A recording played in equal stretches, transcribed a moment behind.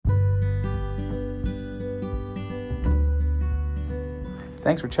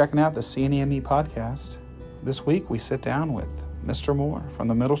Thanks for checking out the CNEME podcast. This week we sit down with Mr. Moore from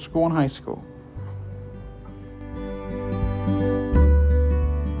the middle school and high school.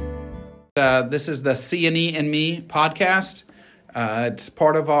 This is the CNE podcast. It's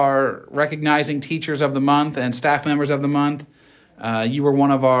part of our Recognizing Teachers of the Month and Staff Members of the Month. You were one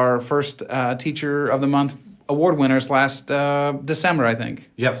of our first Teacher of the Month award winners last December, I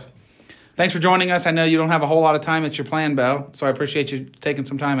think. Yes. Thanks for joining us. I know you don't have a whole lot of time at your plan, Bo, so I appreciate you taking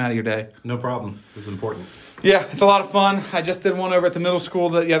some time out of your day. No problem. It was important. Yeah, it's a lot of fun. I just did one over at the middle school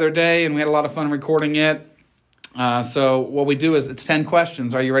the other day, and we had a lot of fun recording it. So what we do is it's 10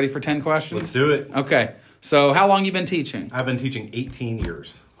 questions. Are you ready for 10 questions? Let's do it. Okay. So how long you been teaching? I've been teaching 18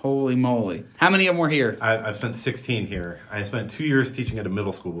 years. Holy moly. How many of them were here? I've spent 16 here. I spent 2 years teaching at a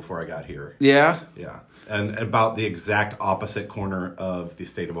middle school before I got here. Yeah? Yeah. And about the exact opposite corner of the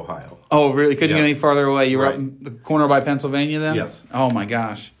state of Ohio. Oh, really? Couldn't get Yes. any farther away? You were Right. up in the corner by Pennsylvania then? Yes. Oh, my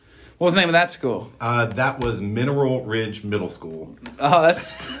gosh. What was the name of that school? That was Mineral Ridge Middle School. Oh, that's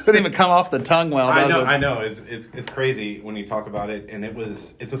didn't even come off the tongue well, does it? I know. It's crazy when you talk about it. And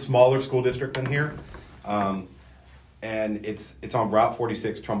it's a smaller school district than here. And it's on Route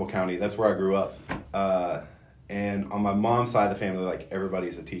 46, Trumbull County. That's where I grew up. And on my mom's side of the family, like,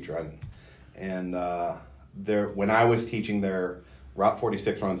 everybody's a teacher. And when I was teaching there, Route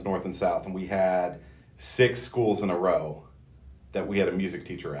 46 runs north and south, and we had 6 schools in a row that we had a music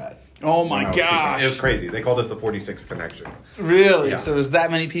teacher at. Oh, my gosh. It was crazy. They called us the 46 Connection. Really? Yeah. So there's that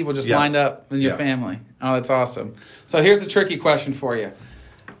many people just Yes. lined up in your Yeah. family. Oh, that's awesome. So here's the tricky question for you.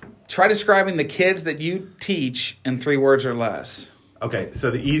 Try describing the kids that you teach in 3 words or less. Okay, so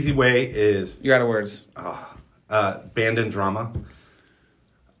the easy way is You're out of words. band and drama.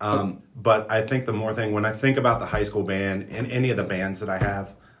 But I think the more thing, when I think about the high school band and any of the bands that I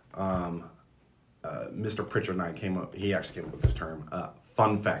have, Mr. Pritchard and I he actually came up with this term,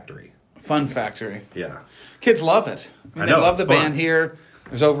 fun factory. Fun factory. Yeah. Kids love it. I They know, love the it's fun. band here.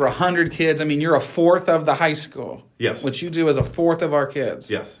 There's over 100 kids. I mean, you're a fourth of the high school. Yes. What you do is a fourth of our kids.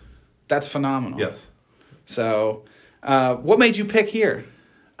 Yes. That's phenomenal. Yes. So, what made you pick here?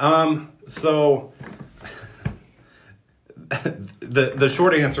 So the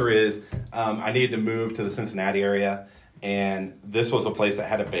short answer is I needed to move to the Cincinnati area, and this was a place that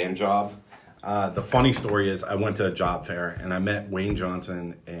had a band job. The funny story is I went to a job fair, and I met Wayne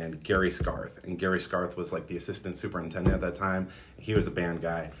Johnson and Gary Scarth. And Gary Scarth was like the assistant superintendent at that time. He was a band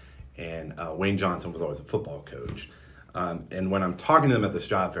guy, and Wayne Johnson was always a football coach. And when I'm talking to them at this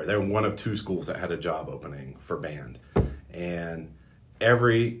job fair, they're one of 2 schools that had a job opening for band. And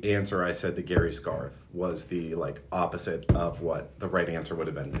every answer I said to Gary Scarth was the opposite of what the right answer would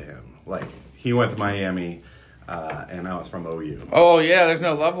have been to him. Like, he went to Miami, and I was from OU. Oh, yeah, there's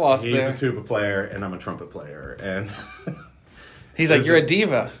no love lost He's there. a tuba player, and I'm a trumpet player. And He's like, you're a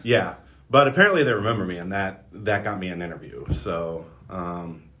diva. yeah, but apparently they remember me, and that got me an interview. So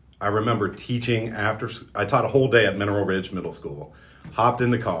I remember teaching I taught a whole day at Mineral Ridge Middle School, hopped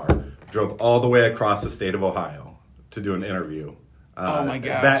in the car, drove all the way across the state of Ohio to do an interview. Oh my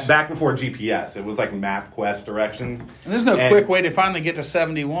gosh. Back before GPS, it was like MapQuest directions. And there's no quick way to finally get to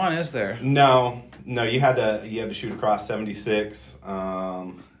 71, is there? No, you had to shoot across 76,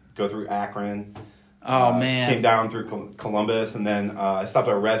 go through Akron. Oh, man. Came down through Columbus, and then I stopped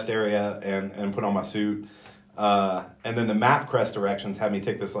at a rest area and put on my suit. And then the MapQuest directions had me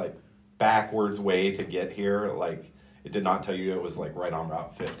take this backwards way to get here. It did not tell you it was right on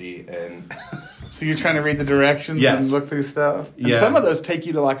Route 50. And So you're trying to read the directions Yes. and look through stuff? And Yeah. some of those take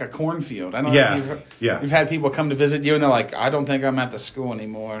you to a cornfield. I don't know if you've had people come to visit you and they're like, I don't think I'm at the school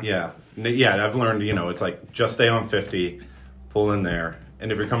anymore. yeah, I've learned, it's just stay on 50, pull in there.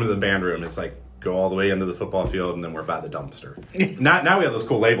 And if you're coming to the band room, it's go all the way into the football field, and then we're by the dumpster. Now we have those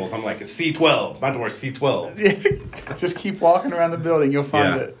cool labels. I'm like, it's C12. My door is C12. Just keep walking around the building. You'll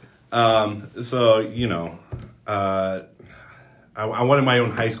find it. So, I wanted my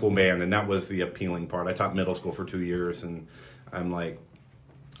own high school band, and that was the appealing part. I taught middle school for 2 years, and I'm like,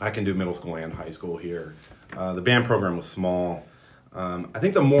 I can do middle school and high school here. The band program was small. I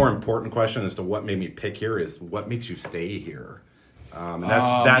think the more important question as to what made me pick here is what makes you stay here. And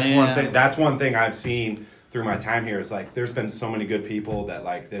that's man. one thing. That's one thing I've seen through my time here is there's been so many good people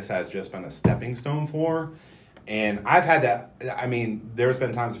that this has just been a stepping stone for. And I've had that. I mean, there's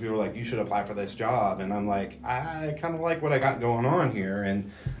been times people are like, you should apply for this job. And I'm like, I kind of like what I got going on here.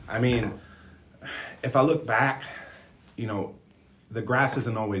 And I mean, if I look back, the grass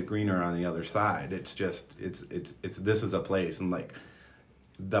isn't always greener on the other side. It's just, it's this is a place. And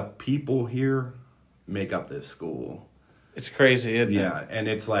the people here make up this school. It's crazy, isn't it? Yeah. And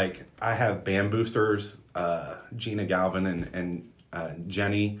it's I have band boosters, Gina Galvin and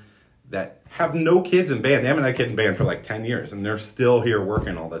Jenny, that have no kids in band. They haven't had a kid in band for like 10 years, and they're still here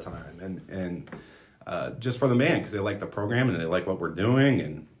working all the time. And just for the band, because they like the program and they like what we're doing.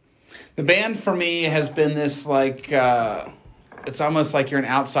 And the band for me has been this like, it's almost like you're an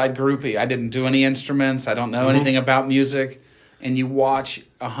outside groupie. I didn't do any instruments. I don't know anything about music. And you watch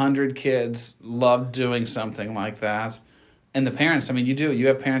 100 kids love doing something like that. And the parents, I mean, you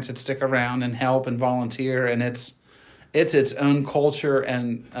have parents that stick around and help and volunteer, and it's its own culture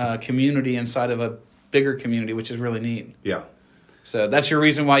and community inside of a bigger community, which is really neat. Yeah. So that's your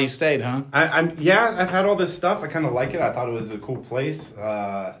reason why you stayed, huh? I've had all this stuff. I kind of like it. I thought it was a cool place.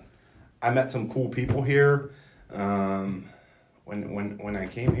 I met some cool people here. When I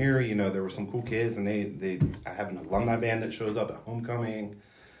came here, you know, there were some cool kids, and I have an alumni band that shows up at homecoming.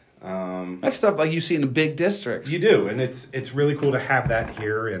 That's stuff like you see in the big districts. You do, and it's really cool to have that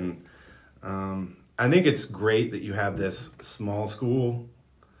here. And I think it's great that you have this small school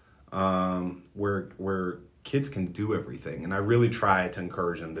where kids can do everything, and I really try to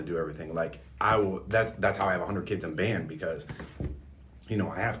encourage them to do everything. Like that's how I have 100 kids in band, because you know,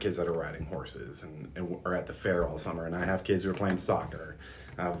 I have kids that are riding horses and are at the fair all summer, and I have kids who are playing soccer.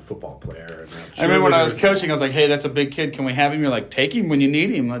 I have a football player. I remember when I was coaching, I was like, hey, that's a big kid. Can we have him? You're like, take him when you need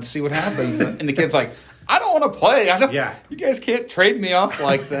him. Let's see what happens. And the kid's like, I don't want to play. Yeah. You guys can't trade me off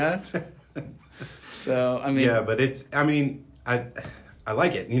like that. So, I mean. Yeah, but I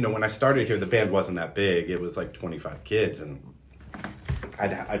like it. You know, when I started here, the band wasn't that big. It was like 25 kids, and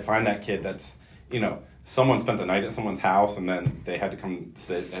I'd find that kid that's, you know, someone spent the night at someone's house, and then they had to come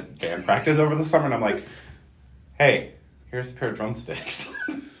sit at band practice over the summer, and I'm like, hey, here's a pair of drumsticks.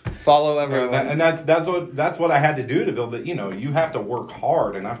 Follow everyone. And that's what I had to do to build it. You know, you have to work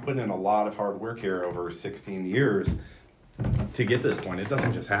hard, and I've put in a lot of hard work here over 16 years to get to this point. It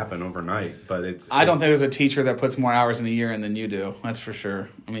doesn't just happen overnight, but I don't think there's a teacher that puts more hours in a year in than you do. That's for sure.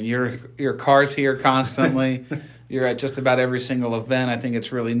 I mean, your car's here constantly. You're at just about every single event. I think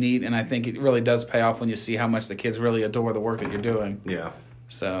it's really neat, and I think it really does pay off when you see how much the kids really adore the work that you're doing. Yeah.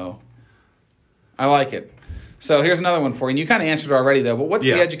 So, I like it. So, here's another one for you. And you kind of answered it already, though, but what's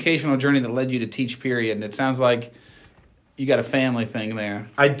the educational journey that led you to teach, period? And it sounds like you got a family thing there.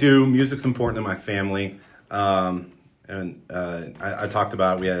 I do. Music's important to my family. And I talked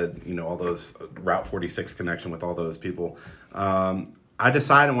about, we had, you know, all those Route 46 connection with all those people. I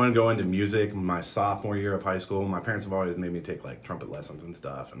decided I wanted to go into music my sophomore year of high school. My parents have always made me take like trumpet lessons and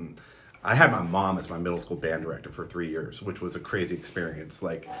stuff. And I had my mom as my middle school band director for 3 years, which was a crazy experience.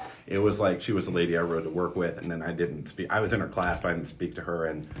 Like, it was like she was a lady I rode to work with, and then I didn't speak. I was in her class, but I didn't speak to her.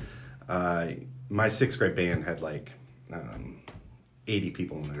 And my sixth grade band had like 80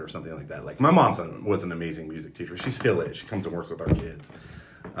 people in it or something like that. Like, my mom was an amazing music teacher. She still is. She comes and works with our kids.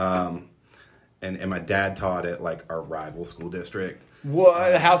 And my dad taught at like our rival school district.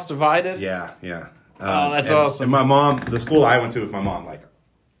 What, house divided? Yeah. Oh, that's awesome. And my mom, the school I went to with my mom, like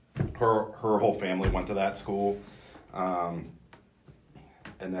her whole family went to that school. And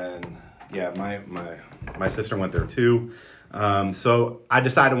then, my sister went there too. So I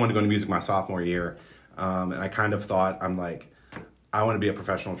decided I wanted to go into music my sophomore year. And I kind of thought, I'm like, I want to be a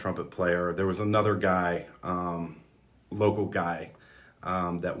professional trumpet player. There was another guy, local guy,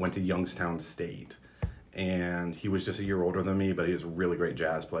 that went to Youngstown State. And he was just a year older than me, but he was a really great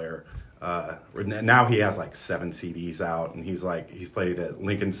jazz player. Now he has like 7 CDs out, and he's played at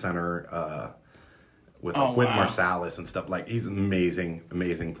Lincoln Center with Wynton Marsalis and stuff. Like, he's an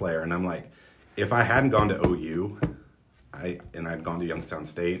amazing player. And I'm like, if I hadn't gone to OU, and I'd gone to Youngstown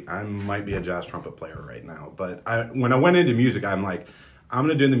State, I might be a jazz trumpet player right now. But when I went into music, I'm like, I'm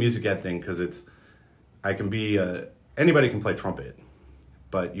gonna do the music ed thing, because anybody can play trumpet.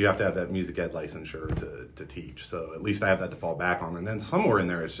 But you have to have that music ed licensure to teach. So at least I have that to fall back on. And then somewhere in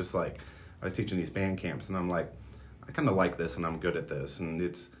there, it's just like, I was teaching these band camps, and I'm like, I kind of like this, and I'm good at this. And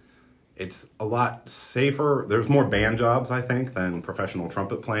it's a lot safer. There's more band jobs, I think, than professional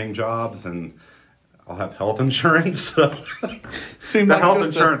trumpet playing jobs. And I'll have health insurance. So health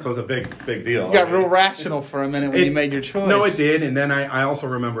insurance was a big deal. You got real rational for a minute when you made your choice. No, it did. And then I also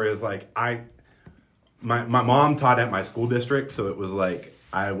remember it was like, my mom taught at my school district, so it was like,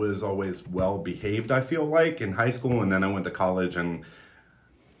 I was always well behaved, I feel like, in high school, and then I went to college and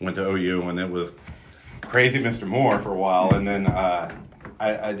went to OU, and it was crazy Mr. Moore for a while. And then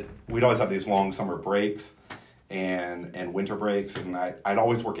we'd always have these long summer breaks and winter breaks, and I'd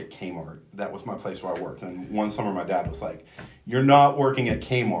always work at Kmart. That was my place where I worked. And one summer my dad was like, "You're not working at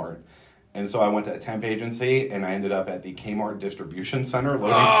Kmart." And so I went to a temp agency, and I ended up at the Kmart distribution center loading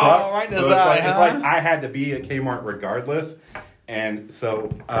trucks. Right in the so side, it's like I had to be at Kmart regardless. And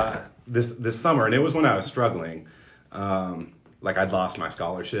so this summer, and it was when I was struggling, like I'd lost my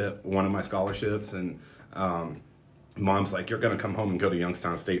scholarship, one of my scholarships, and mom's like, "You're gonna come home and go to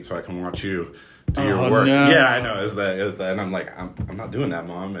Youngstown State so I can watch you do your work." No. Yeah, I know. Is that? And I'm like, I'm not doing that,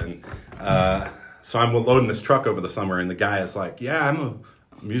 Mom. And so I'm loading this truck over the summer, and the guy is like, "Yeah, I'm a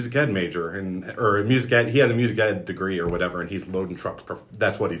music ed major or a music ed. He has a music ed degree or whatever, and he's loading trucks.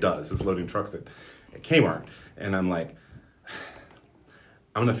 That's what he does, is loading trucks at Kmart." And I'm like,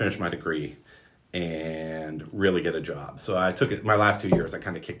 I'm gonna finish my degree and really get a job. So I took it. My last 2 years, I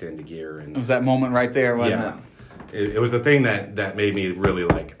kind of kicked it into gear. And It was that moment right there, wasn't it? It was a thing that made me really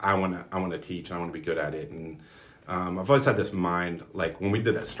like, I want to teach and I want to be good at it. And I've always had this mind, like when we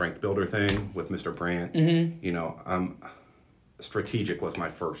did that strength builder thing with Mr. Brandt, you know, strategic was my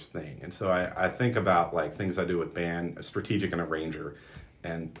first thing. And so I think about like things I do with band, a strategic and arranger.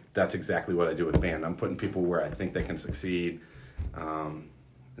 And that's exactly what I do with band. I'm putting people where I think they can succeed,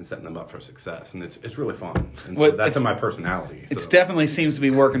 and setting them up for success. And it's really fun. And so that's in my personality. It definitely seems to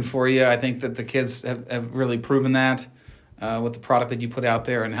be working for you. I think that the kids have really proven that with the product that you put out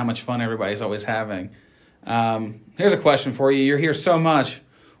there and how much fun everybody's always having. Here's a question for you. You're here so much.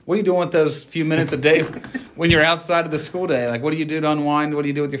 What are you doing with those few minutes a day when you're outside of the school day? Like, what do you do to unwind? What do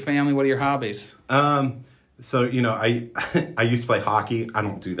you do with your family? What are your hobbies? So, you know, I used to play hockey. I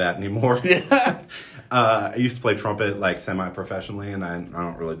don't do that anymore. Yeah. I used to play trumpet like semi-professionally, and I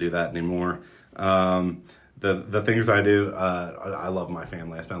don't really do that anymore. The things I do, I love my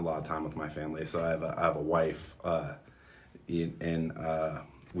family. I spend a lot of time with my family. So I have a wife, and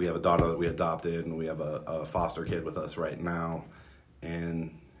we have a daughter that we adopted, and we have a foster kid with us right now,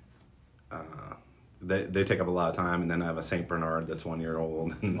 and they take up a lot of time. And then I have a Saint Bernard that's 1 year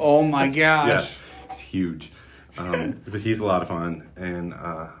old. Oh my gosh! Yeah, it's huge. But he's a lot of fun, and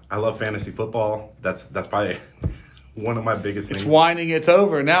I love fantasy football. That's probably one of my biggest things. It's whining. It's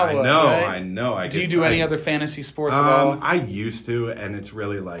over now. I what, know. right? I know. Do you do any other fantasy sports at all? I used to, and it's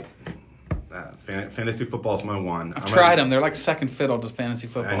really like fantasy football is my one. I've tried them. They're like second fiddle to fantasy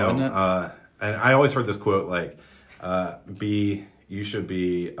football, I know. isn't it? And I always heard this quote like, you should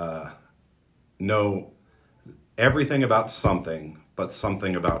know everything about something, but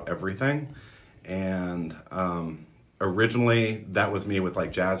something about everything. And originally that was me with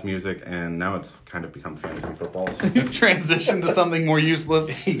like jazz music, and now it's kind of become fantasy football. So. You've transitioned to something more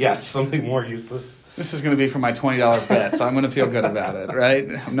useless. Yes, something more useless. This is going to be for my $20 bet, so I'm going to feel good about it, right?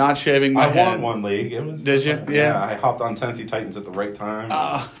 I'm not shaving my head. I won one league. Did you? Yeah, I hopped on Tennessee Titans at the right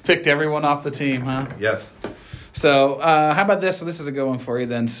time. Picked everyone off the team, huh? Yes. So how about this? So this is a good one for you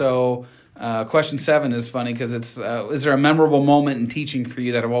then. So question 7 is funny because it's, is there a memorable moment in teaching for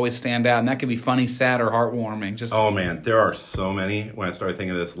you that will always stand out? And that could be funny, sad, or heartwarming. Oh, man, there are so many when I started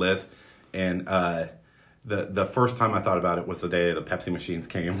thinking of this list. And the first time I thought about it was the day the Pepsi machines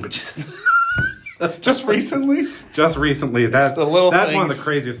came, which is... Just recently? Just recently. That's one of the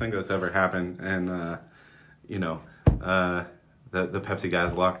craziest things that's ever happened. And, the Pepsi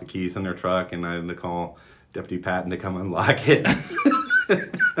guys locked the keys in their truck, and I had to call Deputy Patton to come unlock it.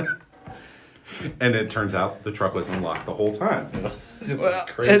 And it turns out the truck was unlocked the whole time.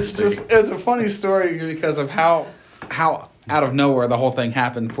 It's a funny story because of how out of nowhere the whole thing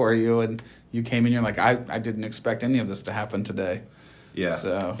happened for you, and you came in, you're like, I didn't expect any of this to happen today. Yeah,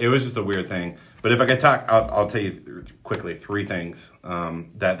 so it was just a weird thing. But if I could talk, I'll tell you quickly 3 things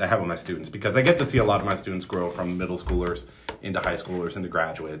that I have with my students, because I get to see a lot of my students grow from middle schoolers into high schoolers into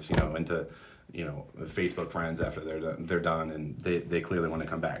graduates, into Facebook friends after they're done, and they clearly want to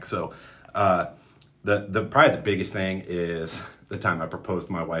come back. So the probably the biggest thing is the time I proposed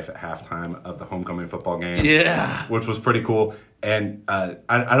to my wife at halftime of the homecoming football game. Yeah, which was pretty cool. And I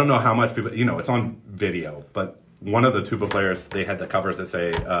don't know how much people, it's on video, but one of the tuba players, they had the covers that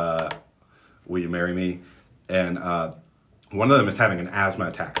say, "Will you marry me?" And one of them is having an asthma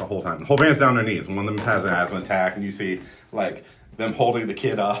attack the whole time. The whole band's down on their knees. One of them has an asthma attack, and you see like them holding the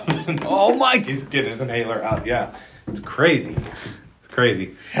kid up. Oh my! He's getting his inhaler out. Yeah, it's crazy. It's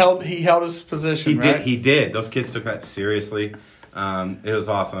crazy. He held his position. He did. Those kids took that seriously. It was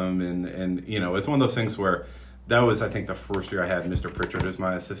awesome, and it's one of those things where that was, I think, the first year I had Mr. Pritchard as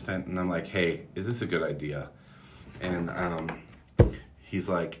my assistant, and I'm like, hey, is this a good idea? And he's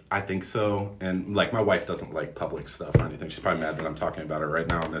like, I think so. And like, my wife doesn't like public stuff or anything. She's probably mad that I'm talking about her right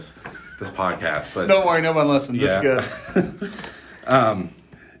now on this podcast. But don't worry, no one listens. Yeah. It's good.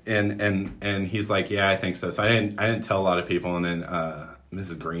 And he's like, yeah, I think so. So I didn't tell a lot of people. And then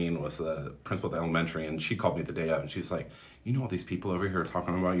Mrs. Green was the principal at the elementary, and she called me the day of, and she was like, all these people over here are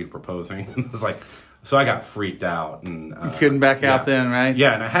talking about you proposing. And I was like, so I got freaked out, and you couldn't back out then, right?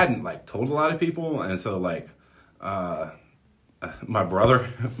 Yeah, and I hadn't like told a lot of people, and so like my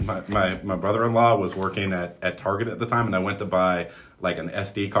brother-in-law was working at Target at the time, and I went to buy like an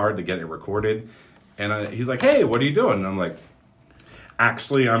SD card to get it recorded. And he's like, "Hey, what are you doing?" And I'm like,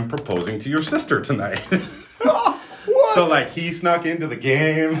 "Actually, I'm proposing to your sister tonight." What? So like he snuck into the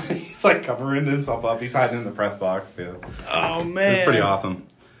game. He's like covering himself up. He's hiding in the press box too. Oh man, it's pretty awesome.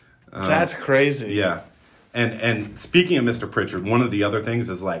 That's crazy. Yeah, and speaking of Mr. Pritchard, one of the other things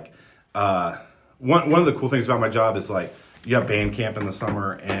is like, one of the cool things about my job is like you have band camp in the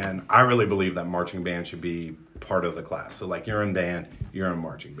summer, and I really believe that marching band should be part of the class. So like you're in band, you're in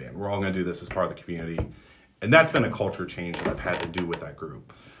marching band. We're all going to do this as part of the community, and that's been a culture change that I've had to do with that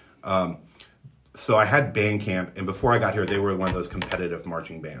group. So I had band camp, and before I got here, they were one of those competitive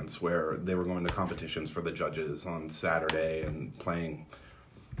marching bands where they were going to competitions for the judges on Saturday and playing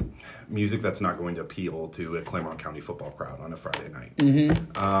music that's not going to appeal to a Claremont County football crowd on a Friday night.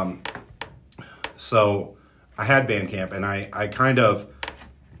 Mm-hmm. So I had band camp, and I kind of,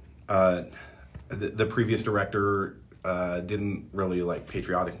 the previous director didn't really like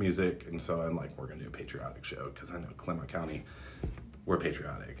patriotic music, and so I'm like, we're going to do a patriotic show because I know Claremont County, we're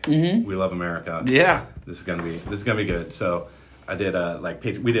patriotic. Mm-hmm. We love America. Yeah. This is gonna be good. So I did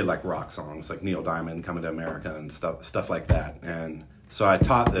we did like rock songs like Neil Diamond, Coming to America, and stuff like that. And so I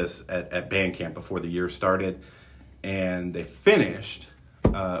taught this at band camp before the year started, and they finished.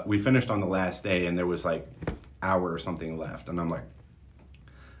 We finished on the last day, and there was like hour or something left, and I'm like,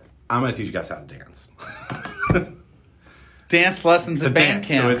 I'm gonna teach you guys how to dance. Dance lessons at band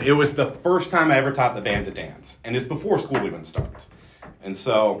camp. So it was the first time I ever taught the band to dance, and it's before school even starts. And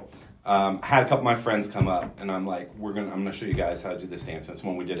so I had a couple of my friends come up, and I'm like, I'm gonna show you guys how to do this dance. It's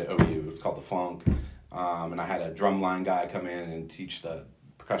one we did at OU. It's called the Funk, and I had a drumline guy come in and teach the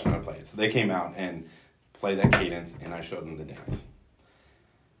percussion how to play it. So they came out and played that cadence, and I showed them the dance.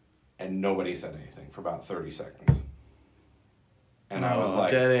 And nobody said anything for about 30 seconds. And I was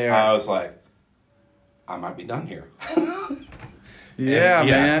like, I might be done here.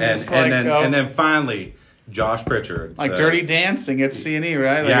 Man. And then finally, Josh Pritchard. Like Dirty Dancing at C&E,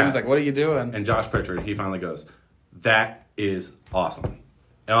 right? Like everyone's like, what are you doing? And Josh Pritchard, he finally goes, that is awesome.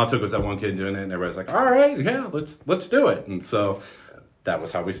 And all it took was that one kid doing it, and everybody's like, all right, yeah, let's do it. And so that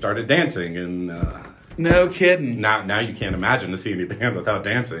was how we started dancing. And no kidding. Now you can't imagine a C&E band without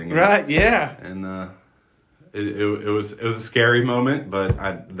dancing. Right, yeah. And it was a scary moment, but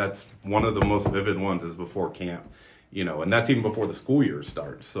that's one of the most vivid ones is before camp. You know, and that's even before the school year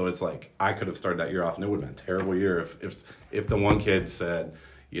starts. So it's like I could have started that year off, and it would have been a terrible year if the one kid said,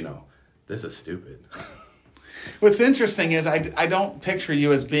 you know, this is stupid. What's interesting is I don't picture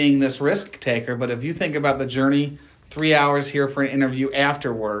you as being this risk taker, but if you think about the journey, 3 hours here for an interview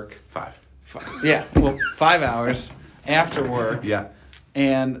after work. 5. 5 hours after work. Yeah.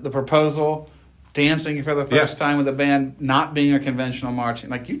 And the proposal, dancing for the first time with a band, not being a conventional marching.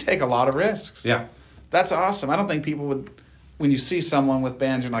 Like, you take a lot of risks. Yeah. That's awesome. I don't think people would, when you see someone with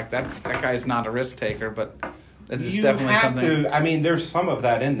bands, you're like, that guy's not a risk taker, but that is definitely something. I mean, there's some of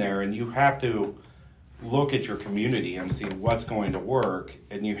that in there, and you have to look at your community and see what's going to work,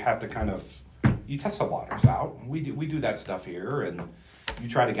 and you have to kind of, you test the waters out. We do that stuff here, and you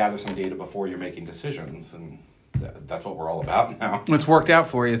try to gather some data before you're making decisions, and that's what we're all about now. It's worked out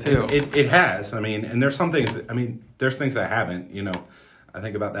for you, too. It has. I mean, and there's some things, there's things that haven't, you know. I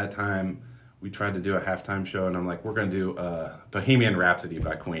think about that time we tried to do a halftime show, and I'm like, we're going to do Bohemian Rhapsody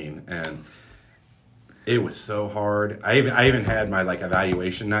by Queen, and it was so hard. I even had my like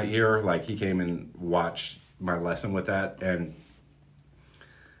evaluation that year. Like, he came and watched my lesson with that, and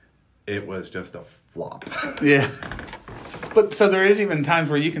it was just a flop. Yeah. But so there is even times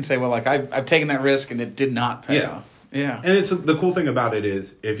where you can say, well, like I've taken that risk and it did not pay off. Yeah. And it's the cool thing about it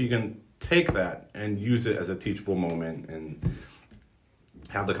is if you can take that and use it as a teachable moment and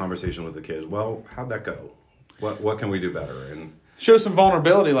have the conversation with the kids. Well, how'd that go? What can we do better? And show some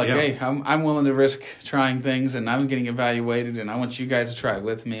vulnerability, like, hey, I'm willing to risk trying things, and I'm getting evaluated, and I want you guys to try it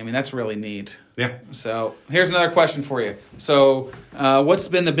with me. I mean, that's really neat. Yeah. So here's another question for you. So what's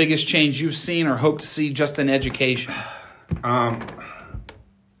been the biggest change you've seen or hope to see just in education? I've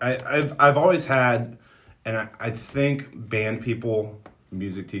always had, and I think band people,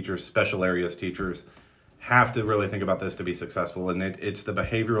 music teachers, special areas teachers, have to really think about this to be successful, and it's the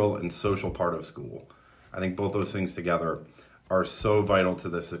behavioral and social part of school. I think both those things together are so vital to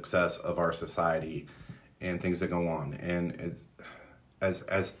the success of our society and things that go on. And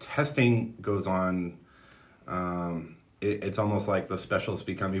as testing goes on, it's almost like the specialists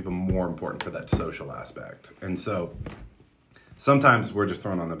become even more important for that social aspect. And so sometimes we're just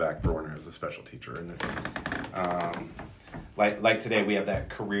thrown on the back burner as a special teacher, and it's like today we have that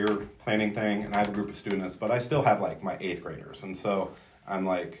career planning thing, and I have a group of students, but I still have like my 8th graders, and so I'm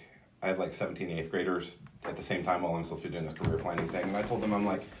like, I have like 17 8th graders at the same time while I'm supposed to be doing this career planning thing, and I told them, I'm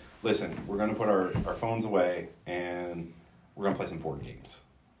like, listen, we're going to put our phones away, and we're going to play some board games.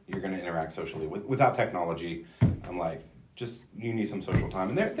 You're going to interact socially without technology. I'm like, just, you need some social time,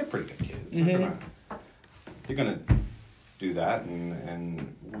 and they're pretty good kids. Mm-hmm. They're going to do that,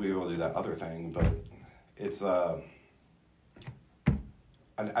 and we will do that other thing, but it's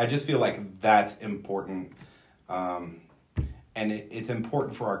I just feel like that's important, and it's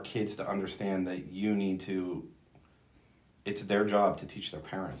important for our kids to understand that it's their job to teach their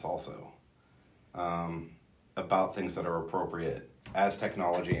parents also about things that are appropriate as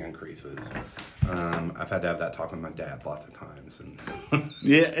technology increases. I've had to have that talk with my dad lots of times. And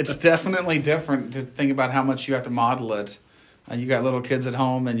yeah, it's definitely different to think about how much you have to model it. You got little kids at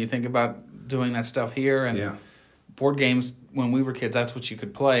home, and you think about doing that stuff here, and board games, when we were kids, that's what you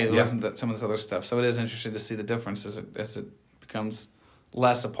could play. It wasn't that some of this other stuff. So it is interesting to see the difference as it becomes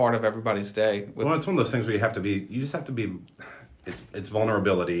less a part of everybody's day. Well, it's one of those things where you just have to be, it's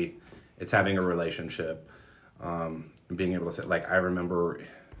vulnerability, it's having a relationship, and being able to say, like, I remember, it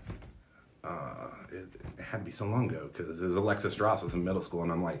had to be so long ago, because it was Alexis Strauss was in middle school,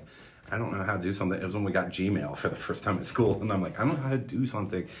 and I'm like, I don't know how to do something. It was when we got Gmail for the first time at school, and I'm like, I don't know how to do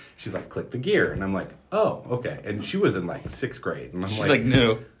something. She's like, click the gear, and I'm like, oh, okay. And she was in like 6th grade, and I'm She's like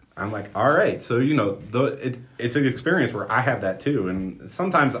new. I'm like, all right. So it's an experience where I have that too, and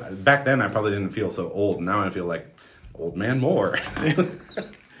sometimes back then I probably didn't feel so old. Now I feel like old man more.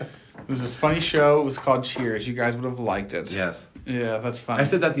 It was this funny show. It was called Cheers. You guys would have liked it. Yes. Yeah, that's funny. I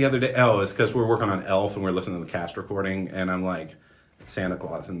said that the other day. Oh, it's because we're working on Elf and we're listening to the cast recording, and I'm like, Santa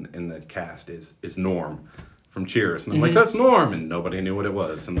Claus in the cast is Norm from Cheers, and I'm like, that's Norm, and nobody knew what it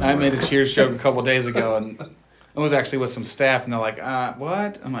was. And I made a Cheers joke a couple of days ago, and it was actually with some staff, and they're like,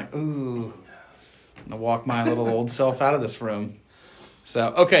 what? I'm like, ooh, I'm gonna walk my little old self out of this room.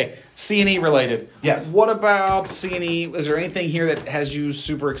 So, okay, C&E related. Yes. What about C&E? Is there anything here that has you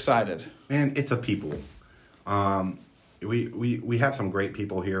super excited? Man, it's a people. We have some great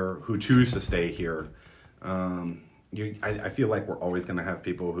people here who choose to stay here. I feel like we're always going to have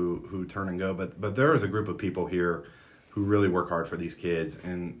people who turn and go, but there is a group of people here who really work hard for these kids,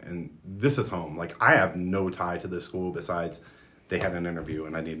 and this is home. Like, I have no tie to this school besides they had an interview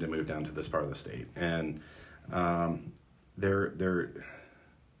and I needed to move down to this part of the state, and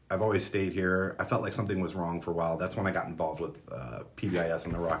I've always stayed here. I felt like something was wrong for a while. That's when I got involved with PBIS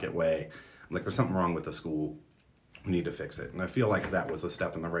and the Rocket Way. I'm like, there's something wrong with the school. We need to fix it, and I feel like that was a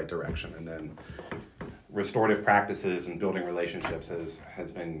step in the right direction. And then restorative practices and building relationships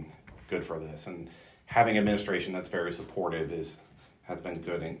has been good for this, and having administration that's very supportive has been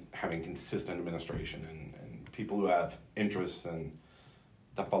good, and having consistent administration and people who have interests in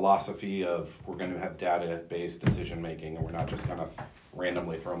the philosophy of we're going to have data-based decision making, and we're not just going to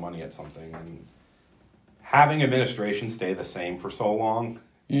randomly throw money at something. And having administration stay the same for so long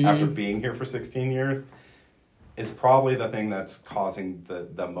after being here for 16 years is probably the thing that's causing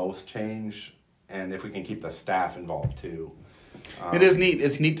the most change. And if we can keep the staff involved too. It is neat.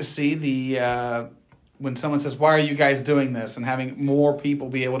 It's neat to see the when someone says, why are you guys doing this? And having more people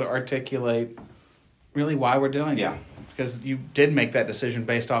be able to articulate really why we're doing it. Because you did make that decision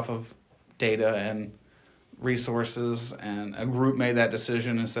based off of data and resources, and a group made that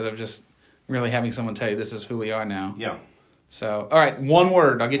decision instead of just really having someone tell you this is who we are now. Yeah. So, all right, one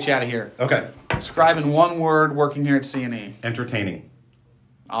word. I'll get you out of here. Okay. Describe in one word working here at C&E. Entertaining.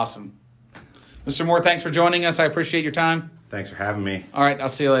 Awesome. Mr. Moore, thanks for joining us. I appreciate your time. Thanks for having me. All right, I'll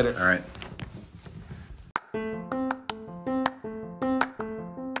see you later. All right.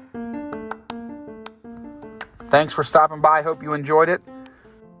 Thanks for stopping by. Hope you enjoyed it.